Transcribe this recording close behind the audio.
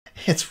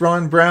It's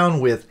Ron Brown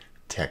with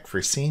Tech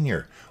for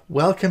Senior.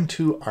 Welcome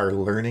to our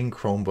Learning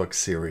Chromebook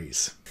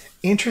Series.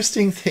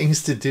 Interesting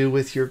things to do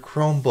with your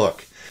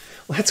Chromebook.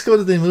 Let's go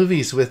to the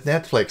movies with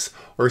Netflix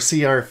or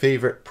see our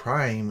favorite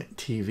Prime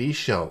TV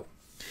show.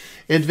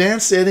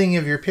 Advanced editing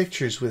of your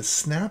pictures with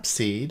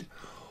Snapseed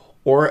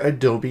or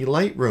Adobe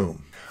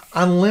Lightroom.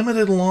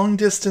 Unlimited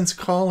long-distance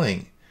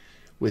calling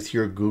with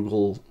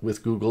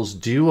Google's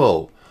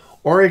Duo,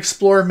 or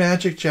explore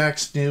Magic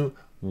Jack's new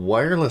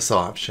wireless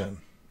option.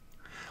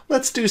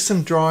 Let's do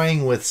some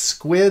drawing with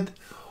SQUID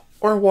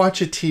or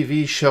watch a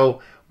TV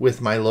show with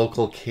my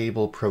local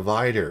cable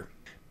provider.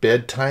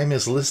 Bedtime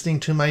is listening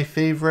to my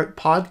favorite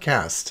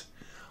podcast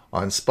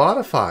on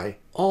Spotify.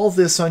 All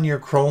this on your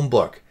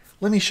Chromebook.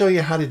 Let me show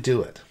you how to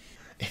do it.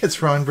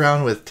 It's Ron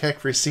Brown with Tech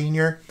for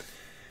Senior,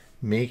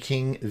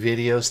 making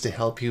videos to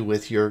help you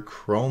with your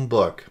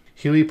Chromebook.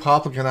 Huey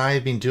Poplik and I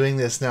have been doing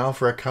this now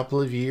for a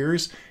couple of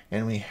years,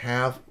 and we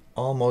have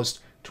almost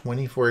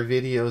 24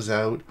 videos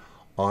out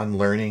on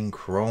learning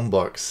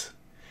Chromebooks.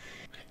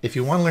 If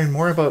you want to learn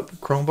more about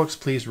Chromebooks,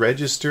 please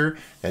register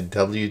at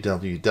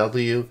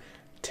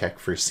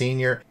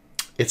www.techforsenior.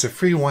 It's a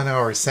free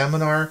 1-hour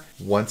seminar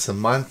once a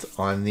month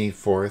on the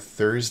fourth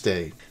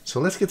Thursday. So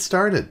let's get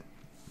started.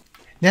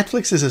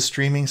 Netflix is a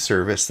streaming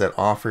service that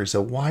offers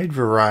a wide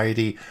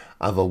variety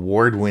of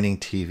award-winning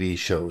TV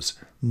shows,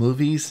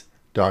 movies,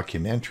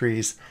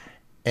 documentaries,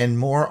 and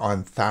more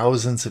on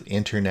thousands of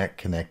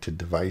internet-connected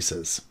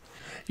devices.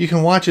 You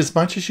can watch as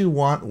much as you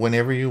want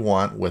whenever you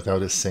want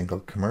without a single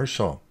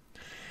commercial.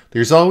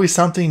 There's always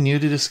something new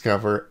to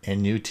discover,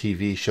 and new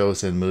TV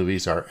shows and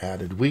movies are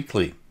added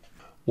weekly.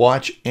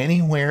 Watch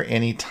anywhere,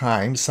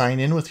 anytime.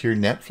 Sign in with your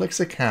Netflix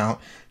account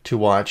to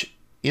watch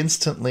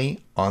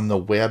instantly on the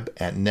web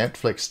at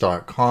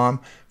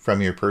netflix.com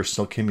from your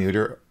personal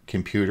computer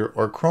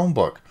or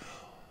Chromebook,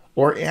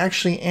 or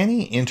actually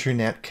any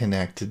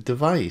internet-connected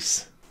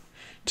device.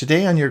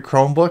 Today on your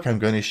Chromebook, I'm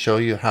going to show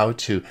you how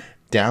to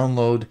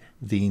download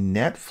the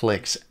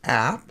Netflix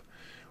app.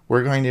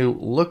 We're going to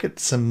look at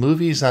some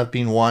movies I've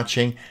been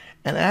watching,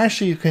 and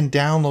actually you can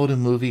download a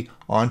movie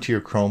onto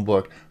your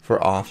Chromebook for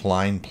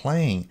offline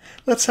playing.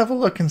 Let's have a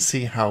look and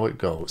see how it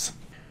goes.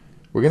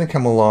 We're going to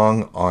come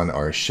along on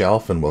our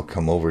shelf, and we'll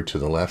come over to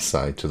the left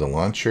side to the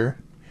launcher.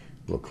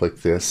 We'll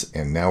click this,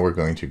 and now we're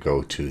going to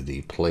go to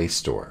the Play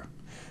Store.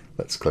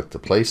 Let's click the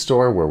Play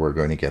Store, where we're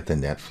going to get the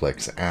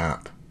Netflix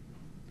app.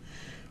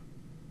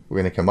 We're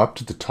going to come up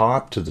to the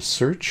top to the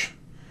search,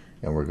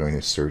 and we're going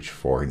to search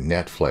for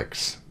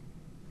Netflix.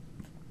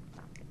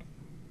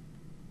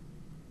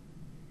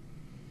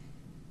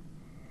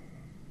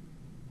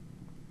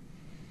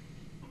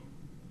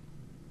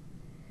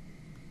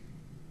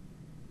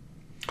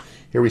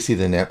 Here we see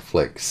the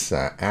Netflix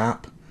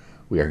app.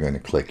 We are going to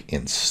click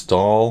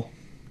Install,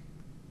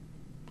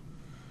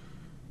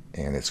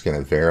 and it's going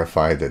to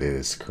verify that it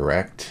is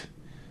correct.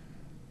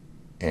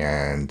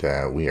 And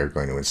we are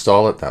going to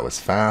install it. That was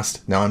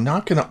fast. Now I'm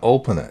not going to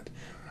open it.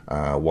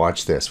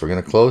 Watch this. We're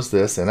going to close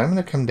this, and I'm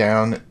going to come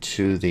down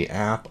to the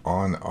app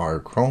on our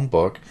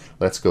Chromebook.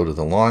 Let's go to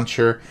the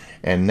launcher.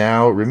 And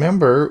now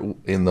remember,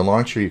 in the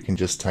launcher you can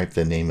just type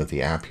the name of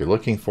the app you're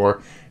looking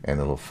for, and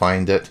it'll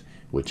find it,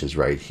 which is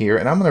right here.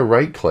 And I'm going to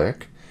right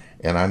click,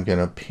 and I'm going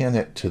to pin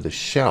it to the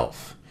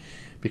shelf,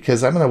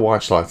 because I'm going to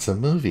watch lots of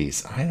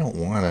movies. I don't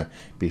want to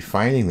be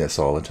finding this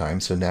all the time.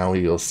 So now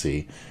you'll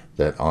see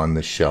that on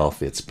the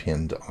shelf, it's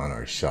pinned on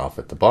our shelf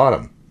at the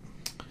bottom.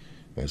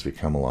 As we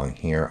come along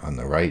here on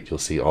the right, you'll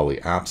see all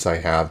the apps I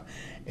have,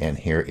 and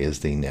here is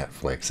the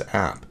Netflix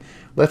app.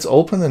 Let's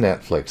open the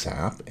Netflix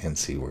app and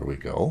see where we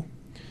go.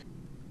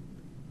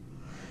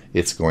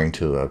 It's going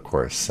to, of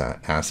course,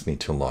 ask me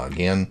to log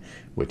in,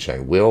 which I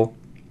will.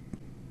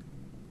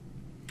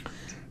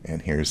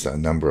 And here's a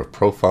number of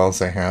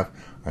profiles I have.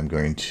 I'm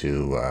going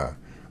to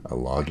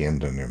log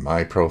in under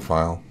my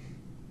profile.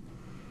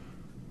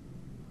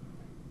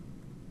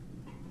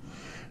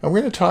 And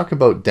we're going to talk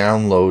about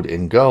download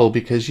and go,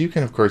 because you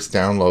can, of course,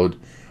 download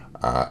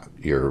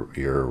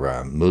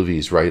your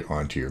movies right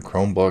onto your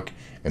Chromebook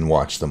and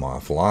watch them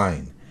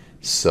offline.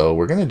 So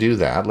we're going to do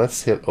that.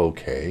 Let's hit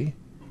OK.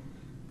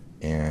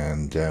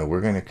 And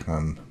we're going to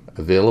come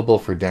available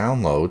for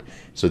download.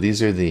 So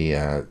these are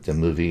the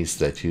movies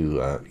that you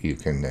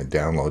can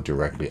download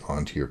directly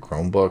onto your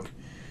Chromebook.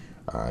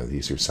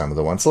 These are some of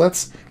the ones. So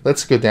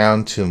let's go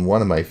down to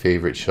one of my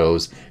favorite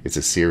shows. It's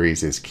a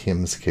series, is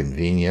Kim's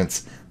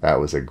Convenience. That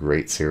was a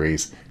great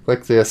series.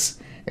 Click this,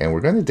 and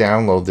we're going to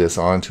download this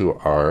onto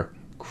our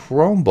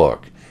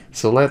Chromebook.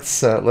 So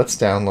let's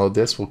download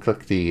this. We'll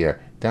click the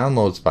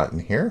Downloads button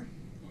here,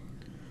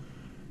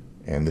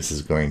 and this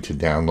is going to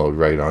download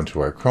right onto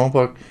our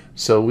Chromebook,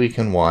 so we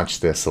can watch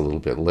this a little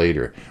bit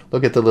later.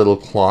 Look at the little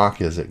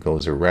clock as it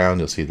goes around.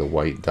 You'll see the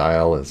white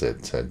dial as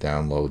it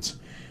downloads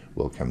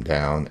will come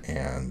down,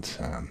 and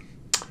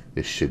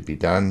this should be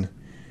done.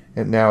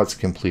 And now it's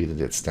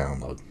completed its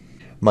download.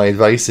 My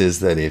advice is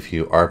that if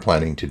you are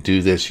planning to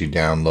do this, you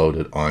download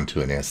it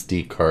onto an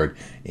SD card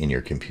in your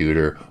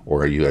computer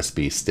or a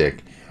USB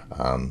stick.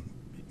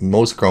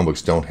 most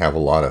Chromebooks don't have a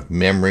lot of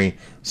memory,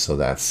 so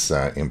that's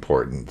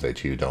important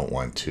that you don't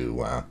want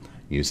to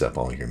use up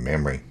all your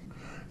memory.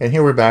 And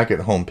here we're back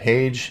at home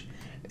page,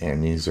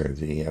 and these are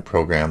the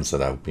programs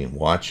that I've been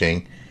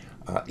watching.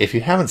 If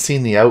you haven't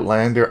seen The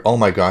Outlander, oh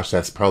my gosh,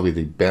 that's probably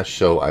the best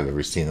show I've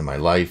ever seen in my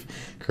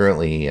life.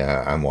 Currently,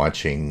 I'm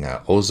watching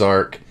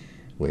Ozark,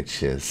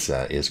 which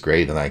is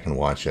great, and I can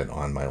watch it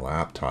on my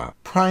laptop.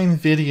 Prime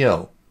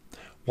Video.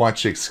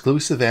 Watch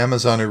exclusive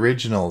Amazon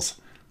originals,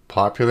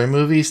 popular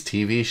movies,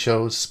 TV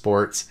shows,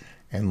 sports,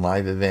 and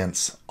live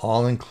events,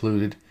 all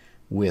included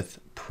with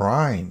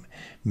Prime.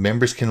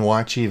 Members can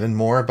watch even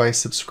more by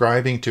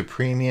subscribing to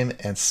premium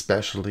and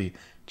specialty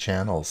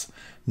channels.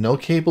 No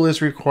cable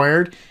is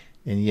required,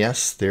 and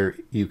yes,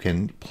 you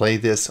can play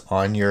this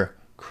on your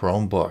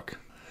Chromebook.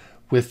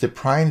 With the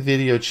Prime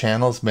Video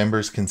channels,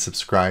 members can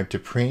subscribe to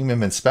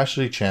premium and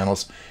specialty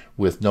channels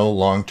with no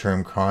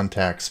long-term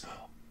contacts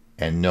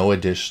and no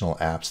additional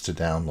apps to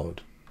download.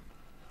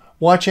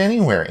 Watch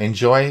anywhere,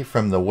 enjoy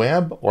from the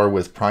web or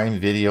with Prime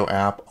Video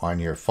app on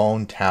your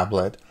phone,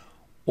 tablet,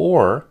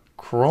 or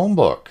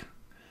Chromebook.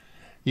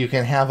 You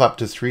can have up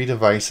to 3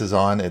 devices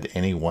on at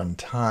any one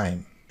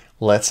time.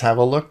 Let's have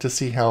a look to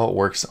see how it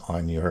works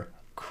on your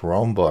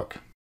Chromebook.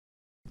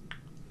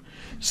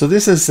 So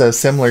this is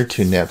similar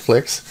to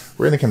Netflix.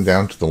 We're going to come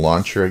down to the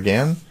launcher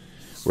again.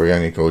 We're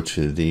going to go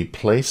to the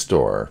Play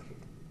Store.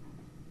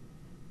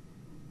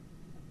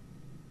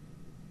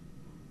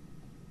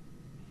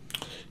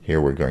 Here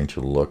we're going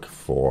to look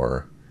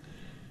for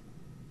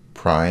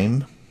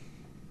Prime.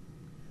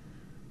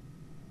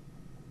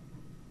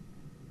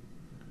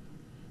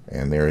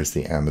 And there is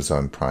the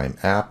Amazon Prime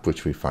app,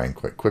 which we find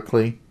quite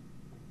quickly.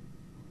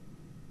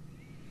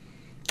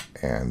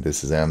 And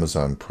this is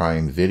Amazon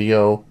Prime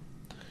Video.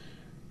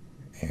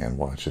 And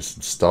watch us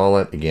install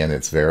it. Again,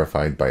 it's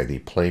verified by the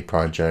Play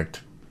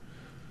Project.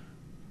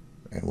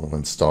 And we'll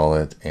install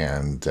it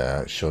and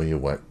show you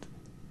what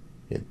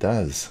it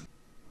does.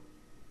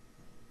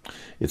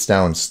 It's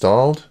now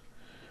installed.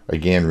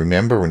 Again,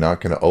 remember, we're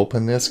not going to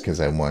open this because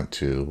I want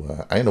to,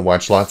 I'm going to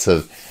watch lots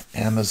of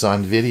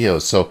Amazon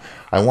videos. So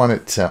I want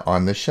it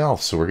on the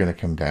shelf. So we're going to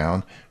come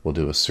down. We'll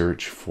do a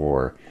search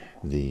for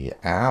the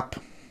app.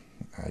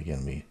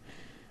 Again,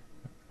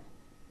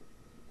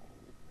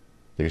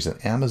 there's an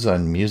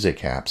Amazon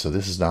Music app. So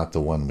this is not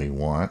the one we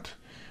want.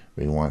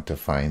 We want to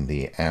find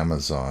the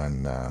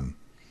Amazon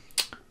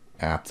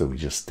app that we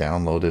just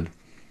downloaded.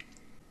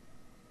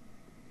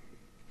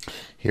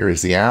 Here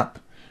is the app.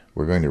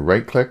 We're going to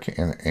right click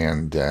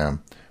and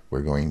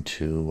we're going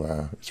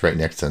to, it's right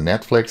next to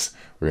Netflix.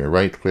 We're going to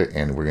right click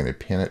and we're going to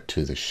pin it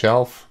to the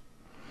shelf.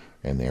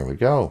 And there we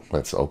go.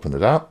 Let's open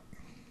it up.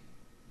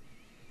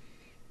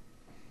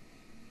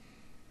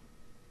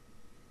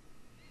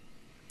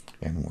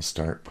 And we'll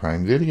start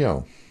Prime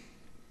Video.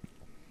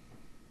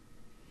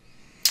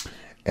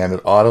 And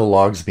it auto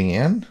logs me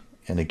in.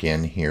 And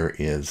again, here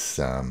is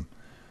the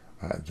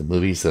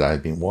movies that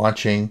I've been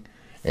watching.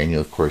 And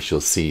of course,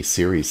 you'll see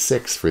Series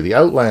 6 for The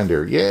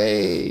Outlander.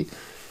 Yay!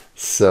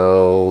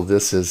 So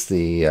this is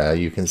the,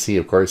 you can see,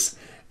 of course,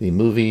 the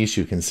movies.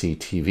 You can see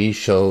TV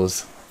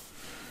shows.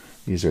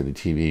 These are the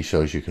TV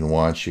shows you can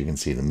watch. You can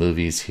see the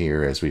movies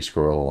here as we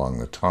scroll along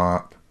the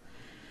top.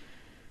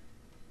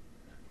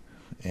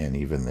 And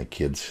even the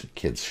kids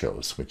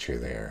shows, which are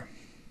there.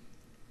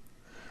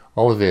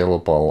 All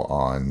available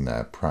on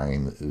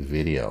Prime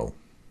Video.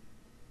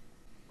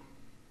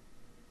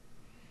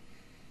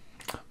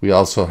 We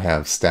also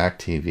have Stack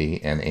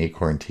TV and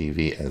Acorn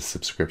TV as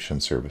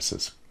subscription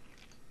services.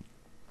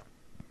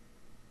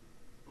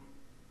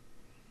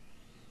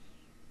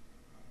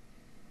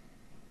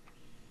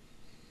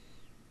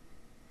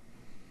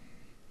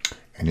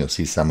 And you'll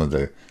see some of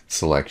the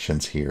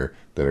selections here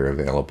that are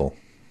available.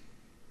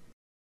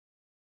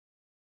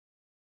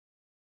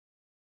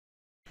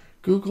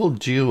 Google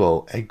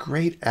Duo, a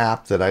great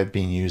app that I've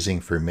been using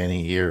for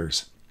many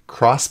years.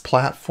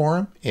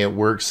 Cross-platform, it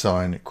works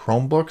on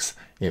Chromebooks,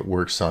 it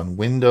works on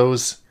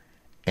Windows,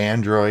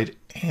 Android,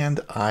 and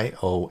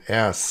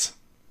iOS.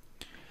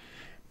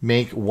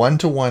 Make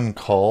one-to-one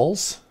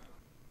calls.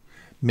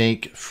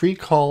 Make free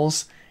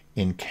calls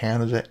in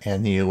Canada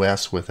and the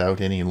US without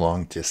any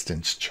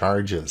long-distance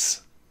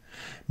charges.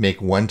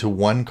 Make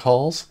one-to-one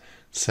calls.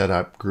 Set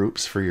up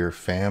groups for your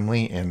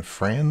family and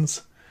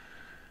friends.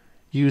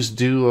 Use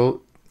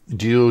Duo.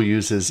 Duo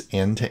uses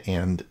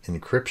end-to-end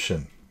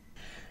encryption.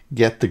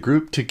 Get the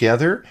group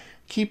together.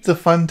 Keep the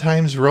fun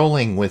times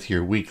rolling with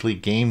your weekly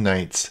game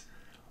nights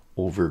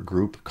over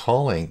group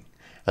calling.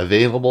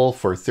 Available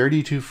for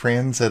 32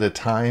 friends at a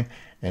time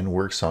and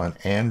works on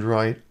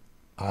Android,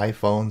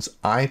 iPhones,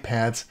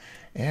 iPads,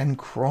 and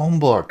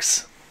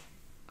Chromebooks.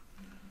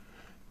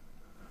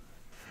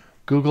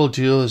 Google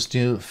Duo's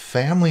new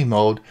family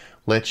mode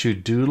lets you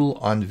doodle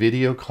on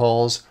video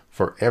calls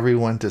for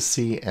everyone to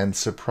see and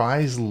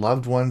surprise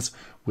loved ones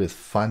with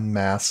fun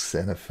masks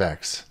and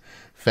effects.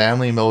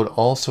 Family mode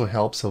also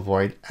helps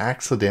avoid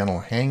accidental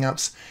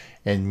hang-ups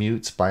and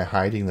mutes by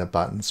hiding the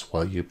buttons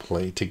while you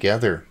play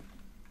together.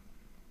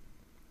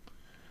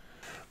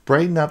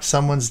 Brighten up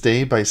someone's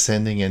day by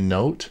sending a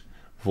note,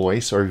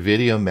 voice, or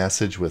video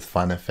message with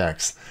fun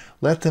effects.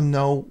 Let them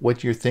know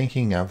what you're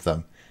thinking of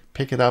them.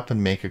 Pick it up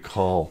and make a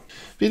call.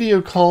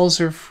 Video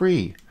calls are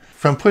free.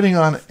 From putting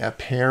on a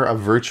pair of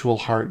virtual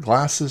heart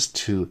glasses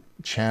to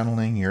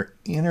channeling your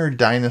inner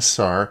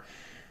dinosaur,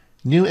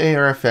 new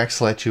AR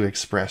effects let you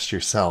express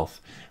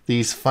yourself.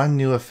 These fun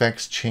new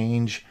effects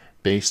change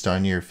based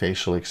on your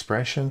facial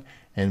expression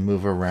and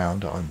move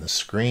around on the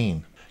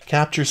screen.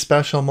 Capture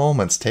special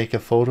moments. Take a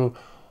photo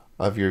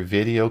of your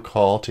video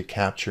call to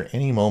capture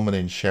any moment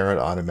and share it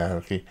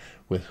automatically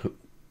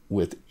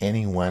with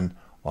anyone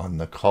on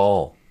the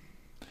call.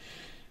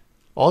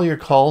 All your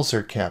calls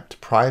are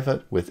kept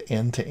private with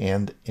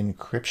end-to-end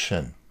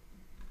encryption.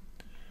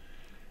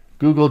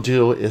 Google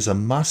Duo is a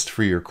must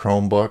for your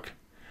Chromebook,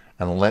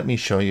 and let me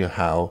show you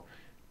how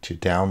to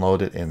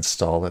download it and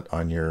install it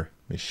on your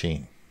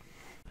machine.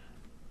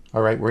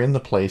 All right, we're in the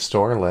Play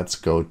Store. Let's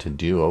go to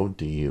Duo,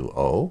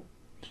 D-U-O.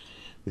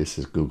 This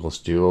is Google's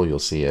Duo. You'll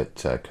see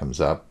it comes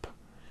up.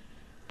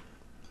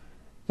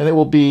 And it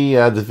will be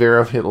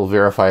it will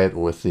verify it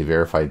with the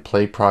Verified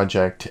Play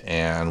project,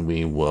 and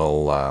we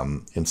will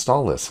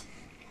install this.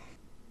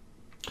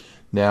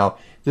 Now,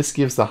 this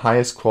gives the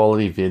highest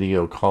quality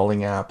video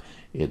calling app.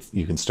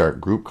 You can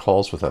start group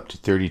calls with up to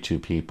 32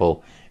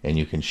 people, and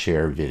you can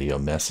share video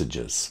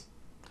messages.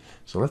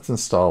 So let's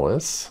install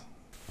this.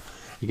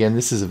 Again,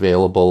 this is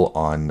available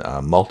on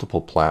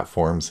multiple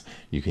platforms.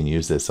 You can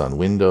use this on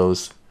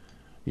Windows.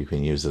 You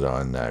can use it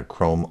on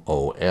Chrome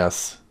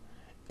OS,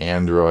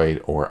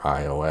 Android, or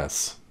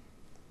iOS.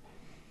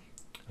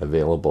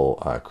 Available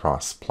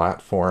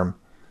cross-platform.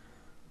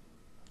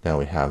 Now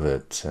we have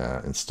it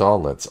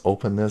installed. Let's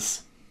open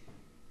this.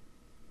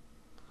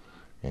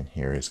 And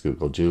here is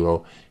Google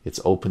Duo. It's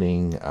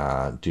opening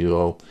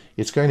Duo.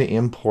 It's going to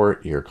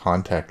import your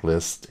contact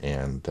list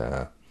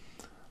and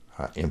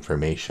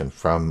information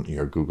from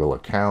your Google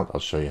account. I'll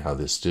show you how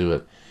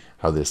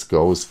this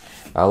goes.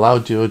 Allow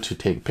Duo to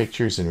take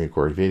pictures and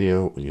record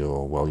video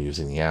while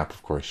using the app.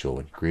 Of course, you'll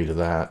agree to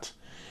that.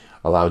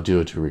 Allow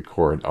Duo to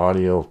record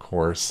audio, of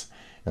course,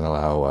 and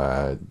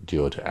allow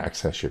Duo to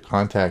access your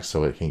contacts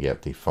so it can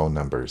get the phone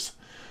numbers.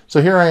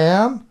 So here I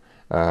am,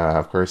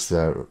 of course,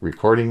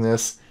 recording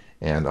this,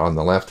 and on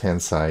the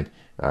left-hand side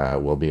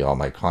will be all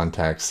my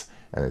contacts,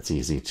 and it's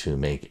easy to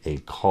make a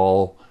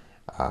call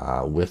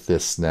with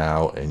this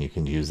now, and you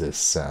can use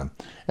this, and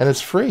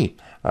it's free.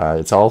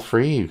 It's all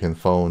free. You can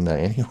phone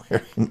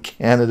anywhere in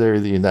Canada or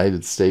the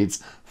United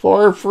States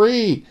for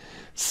free.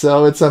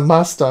 So it's a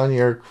must on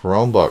your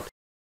Chromebook.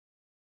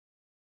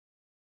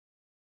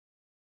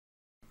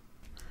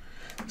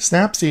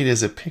 Snapseed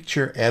is a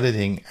picture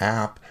editing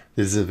app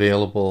that is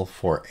available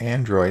for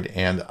Android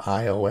and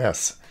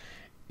iOS.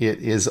 It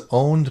is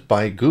owned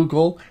by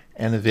Google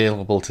and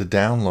available to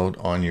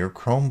download on your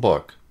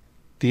Chromebook.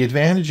 The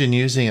advantage in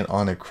using it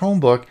on a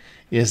Chromebook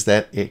is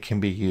that it can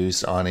be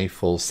used on a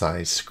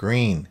full-size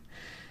screen.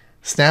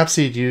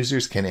 Snapseed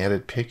users can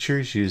edit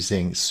pictures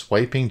using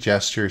swiping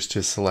gestures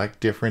to select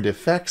different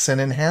effects and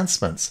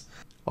enhancements.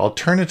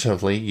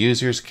 Alternatively,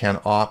 users can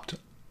opt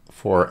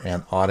for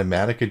an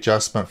automatic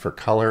adjustment for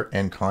color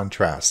and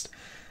contrast.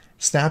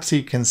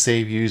 Snapseed can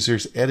save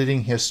users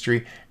editing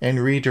history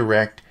and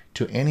redirect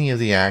to any of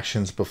the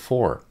actions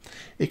before.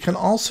 It can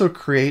also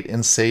create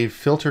and save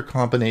filter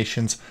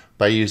combinations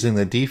by using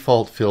the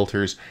default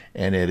filters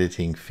and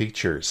editing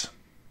features.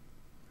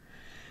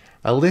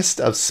 A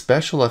list of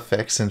special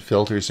effects and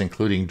filters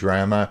including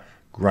drama,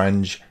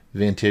 grunge,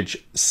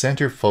 vintage,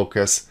 center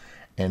focus,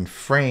 and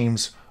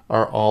frames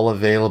are all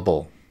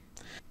available.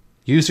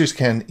 Users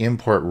can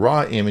import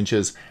raw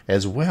images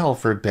as well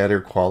for better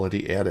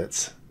quality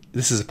edits.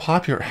 This is a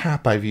popular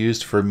app I've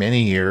used for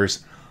many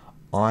years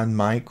on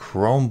my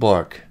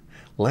Chromebook.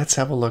 Let's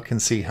have a look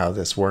and see how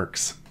this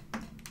works.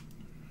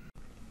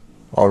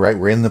 All right,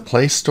 we're in the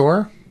Play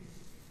Store,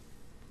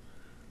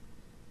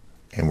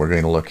 and we're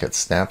going to look at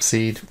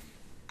Snapseed.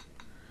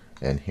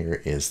 And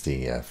here is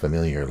the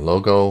familiar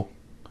logo.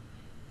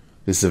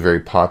 This is a very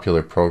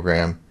popular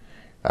program.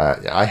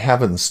 I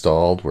have it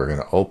installed. We're going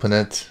to open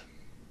it.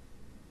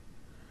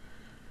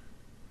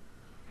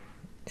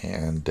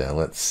 And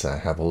let's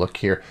have a look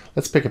here.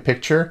 Let's pick a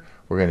picture.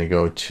 We're going to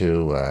go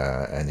to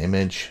an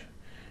image,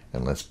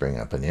 and let's bring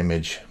up an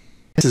image.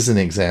 This is an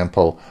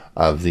example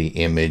of the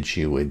image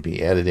you would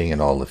be editing and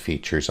all the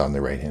features on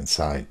the right-hand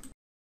side.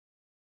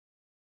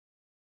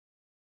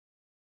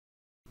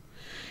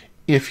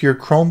 If your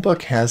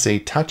Chromebook has a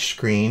touch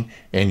screen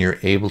and you're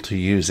able to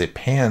use a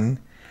pen,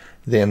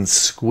 then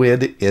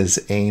SQUID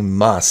is a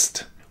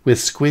must. With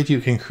SQUID,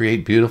 you can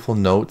create beautiful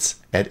notes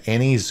at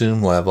any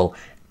zoom level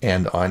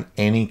and on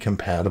any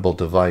compatible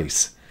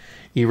device.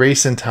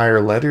 Erase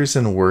entire letters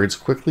and words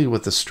quickly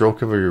with the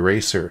stroke of an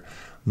eraser.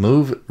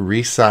 Move,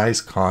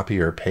 resize, copy,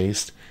 or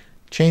paste.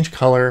 Change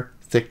color,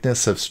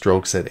 thickness of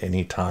strokes at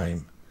any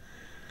time.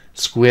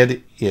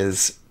 SQUID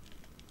is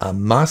a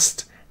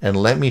must, and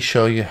let me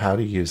show you how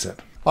to use it.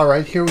 All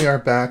right, here we are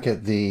back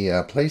at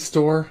the Play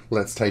Store.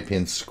 Let's type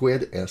in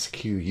SQUID,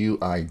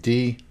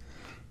 S-Q-U-I-D.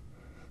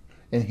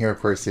 And here, of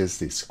course, is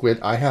the SQUID.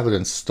 I have it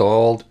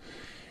installed,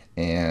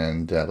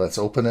 and let's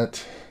open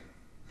it.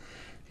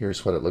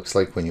 Here's what it looks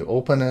like when you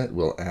open it.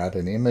 We'll add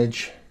an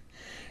image.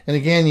 And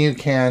again, you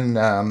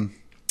can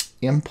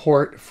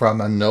import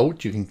from a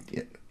note. You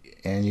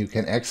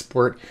can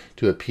export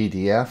to a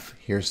PDF.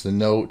 Here's the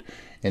note,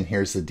 and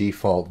here's the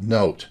default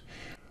note.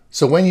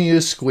 So when you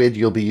use SQUID,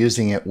 you'll be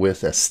using it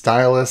with a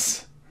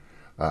stylus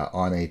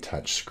on a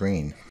touch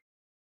screen.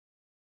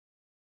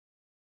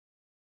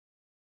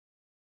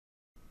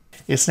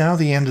 It's now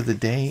the end of the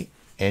day,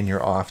 and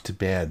you're off to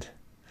bed.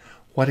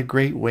 What a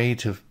great way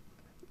to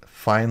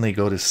finally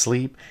go to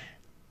sleep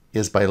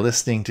is by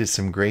listening to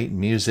some great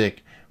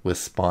music with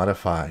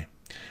Spotify.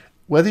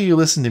 Whether you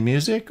listen to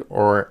music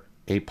or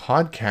a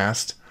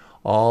podcast,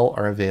 all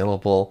are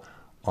available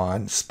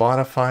on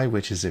Spotify,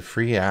 which is a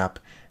free app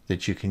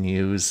that you can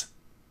use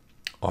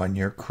on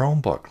your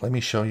Chromebook. Let me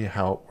show you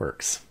how it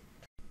works.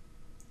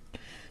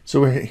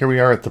 So here we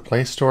are at the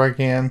Play Store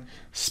again,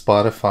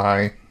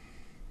 Spotify.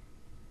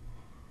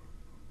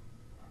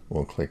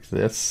 We'll click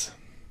this.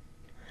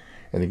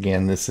 And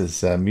again, this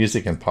is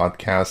music and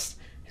podcasts.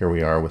 Here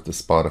we are with the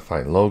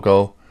Spotify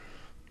logo.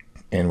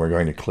 And we're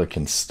going to click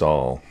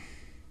install.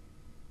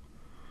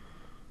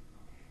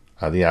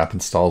 The app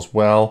installs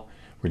well.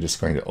 We're just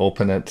going to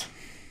open it.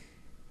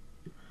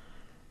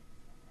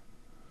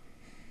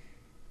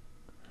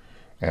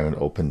 And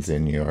it opens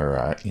in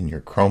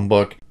your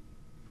Chromebook.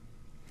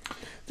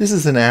 This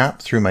is an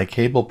app through my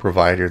cable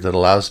provider that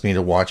allows me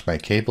to watch my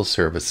cable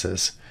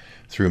services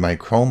through my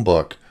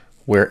Chromebook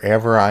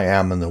wherever I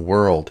am in the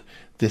world.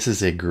 This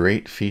is a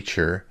great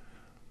feature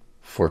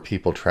for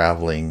people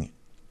traveling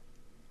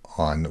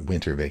on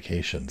winter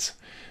vacations.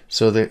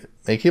 So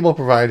my cable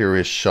provider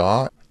is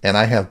Shaw, and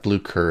I have Blue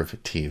Curve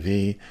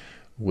TV,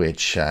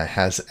 which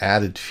has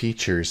added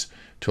features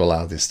to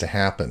allow this to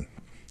happen.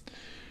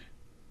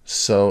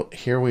 So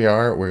here we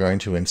are. We're going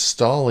to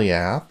install the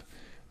app.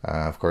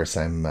 Of course,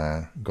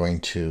 I'm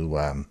going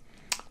to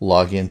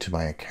log into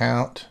my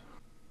account,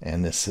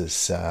 and this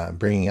is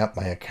bringing up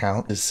my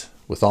account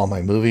with all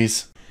my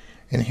movies.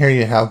 And here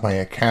you have my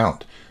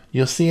account.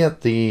 You'll see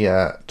at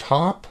the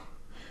top,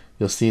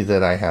 you'll see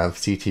that I have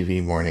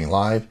CTV Morning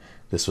Live.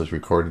 This was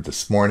recorded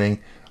this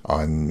morning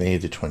on May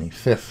the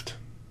 25th.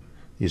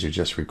 These are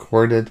just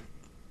recorded.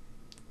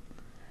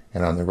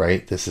 And on the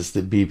right, this is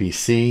the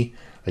BBC,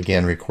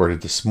 again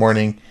recorded this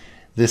morning.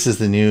 This is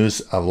the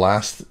news of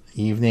last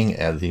evening,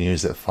 the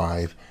news at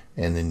 5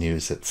 and the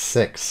news at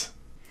 6.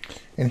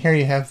 And here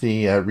you have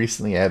the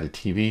recently added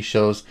TV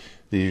shows.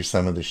 These are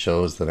some of the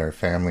shows that our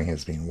family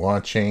has been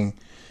watching.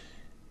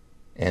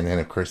 And then,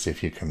 of course,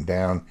 if you come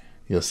down,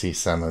 you'll see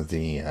some of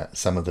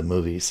the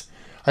movies.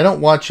 I don't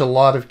watch a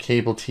lot of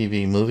cable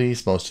TV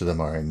movies. Most of them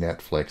are on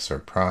Netflix or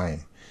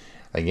Prime.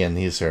 Again,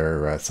 these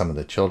are some of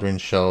the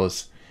children's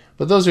shows.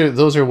 But those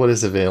are what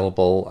is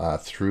available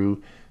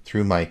through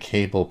my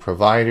cable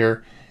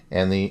provider.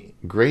 And the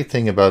great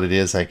thing about it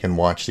is I can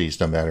watch these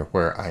no matter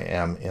where I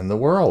am in the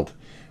world,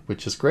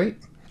 which is great.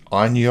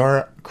 On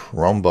your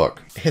Chromebook.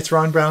 It's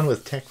Ron Brown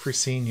with Tech for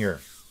Senior.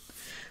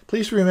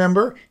 Please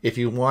remember, if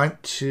you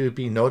want to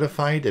be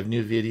notified of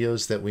new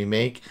videos that we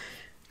make,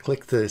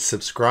 click the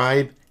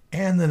subscribe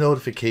and the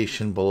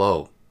notification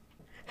below.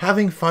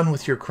 Having fun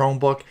with your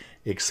Chromebook,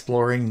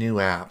 exploring new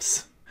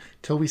apps.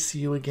 Till we see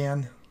you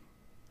again,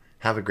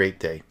 have a great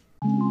day.